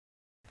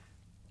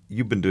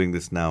you've been doing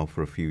this now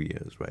for a few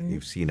years, right?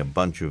 You've seen a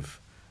bunch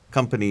of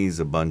companies,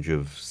 a bunch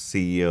of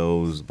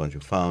CEOs, a bunch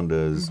of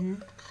founders.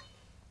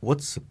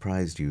 What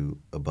surprised you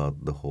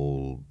about the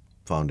whole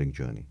founding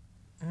journey?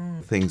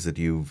 Things that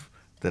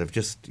have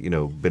just,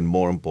 been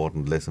more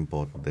important, less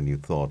important than you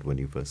thought when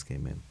you first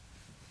came in.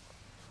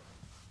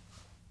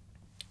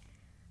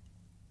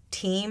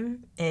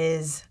 Team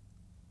is,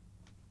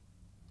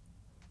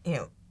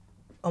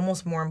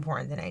 almost more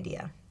important than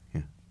idea.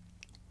 Yeah.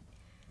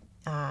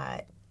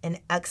 An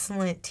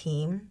excellent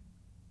team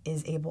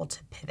is able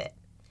to pivot.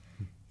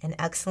 An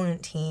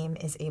excellent team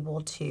is able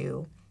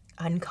to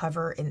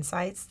uncover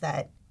insights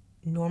that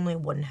normally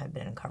wouldn't have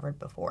been uncovered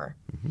before.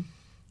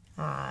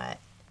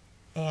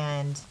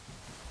 And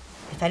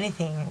if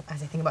anything,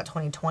 as I think about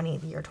 2020,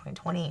 the year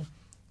 2020,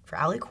 for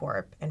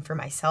AlleyCorp and for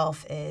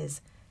myself, is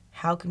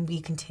how can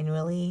we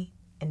continually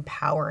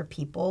empower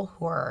people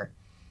who are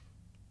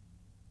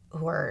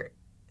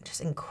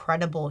just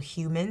incredible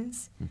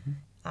humans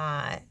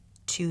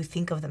to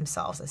think of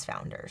themselves as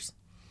founders,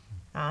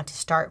 to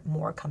start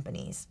more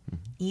companies,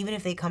 even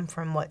if they come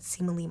from what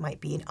seemingly might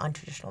be an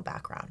untraditional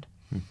background.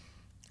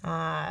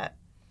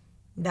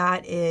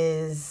 That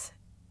is,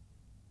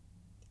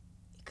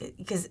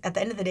 because at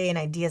the end of the day, an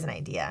idea is an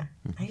idea.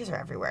 Ideas are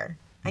everywhere.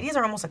 Ideas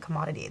are almost a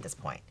commodity at this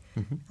point.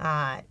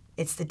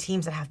 It's the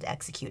teams that have to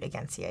execute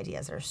against the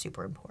ideas that are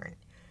super important.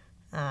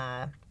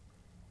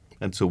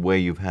 And so where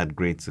you've had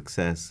great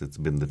success, it's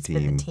been the team.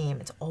 It's been the team.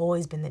 It's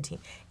always been the team.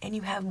 And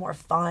you have more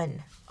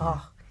fun.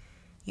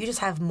 You just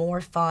have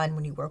more fun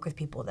when you work with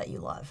people that you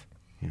love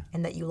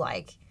and that you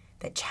like,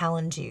 that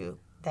challenge you,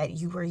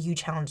 where you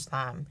challenge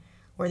them,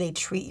 where they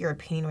treat your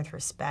opinion with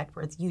respect,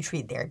 where you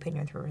treat their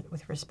opinion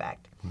with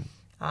respect,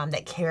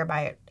 that care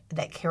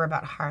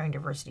about hiring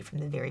diversity from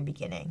the very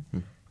beginning,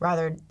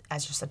 rather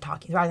than just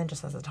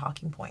as a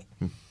talking point.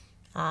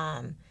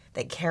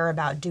 That care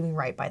about doing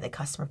right by the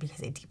customer because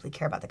they deeply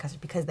care about the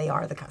customer, because they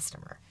are the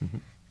customer.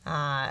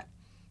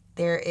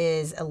 There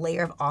is a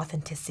layer of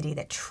authenticity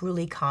that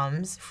truly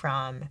comes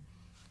from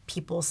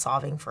people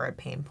solving for a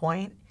pain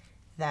point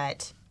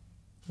that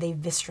they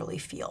viscerally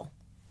feel,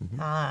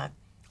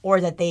 or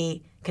that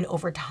they can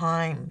over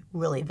time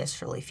really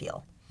viscerally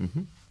feel.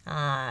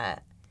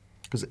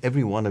 Because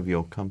every one of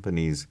your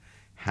companies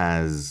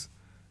has,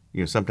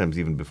 sometimes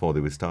even before they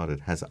were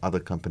started, has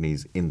other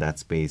companies in that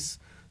space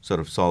sort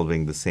of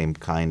solving the same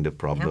kind of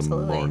problem,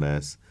 Absolutely. more or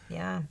less.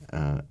 Yeah.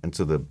 And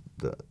so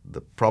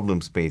the problem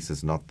space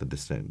is not the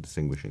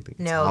distinguishing thing.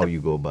 It's No, how you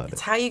go about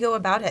It's it. how you go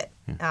about it.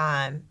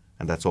 And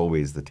that's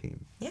always the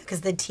team. Yeah,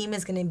 because the team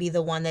is going to be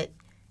the one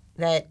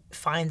that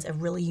finds a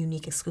really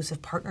unique, exclusive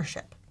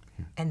partnership,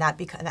 and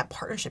that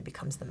partnership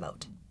becomes the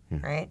moat,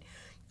 right?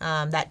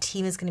 That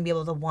team is going to be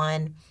able to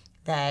one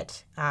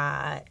that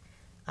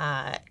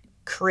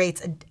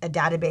creates a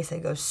database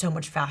that goes so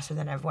much faster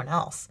than everyone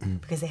else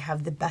because they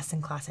have the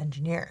best-in-class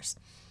engineers.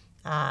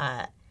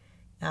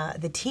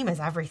 The team is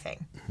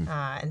everything.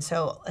 And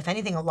so, if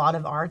anything, a lot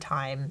of our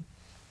time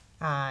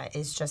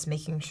is just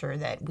making sure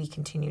that we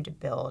continue to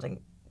build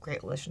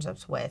great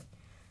relationships with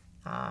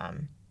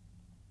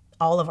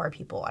all of our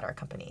people at our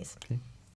companies. Okay.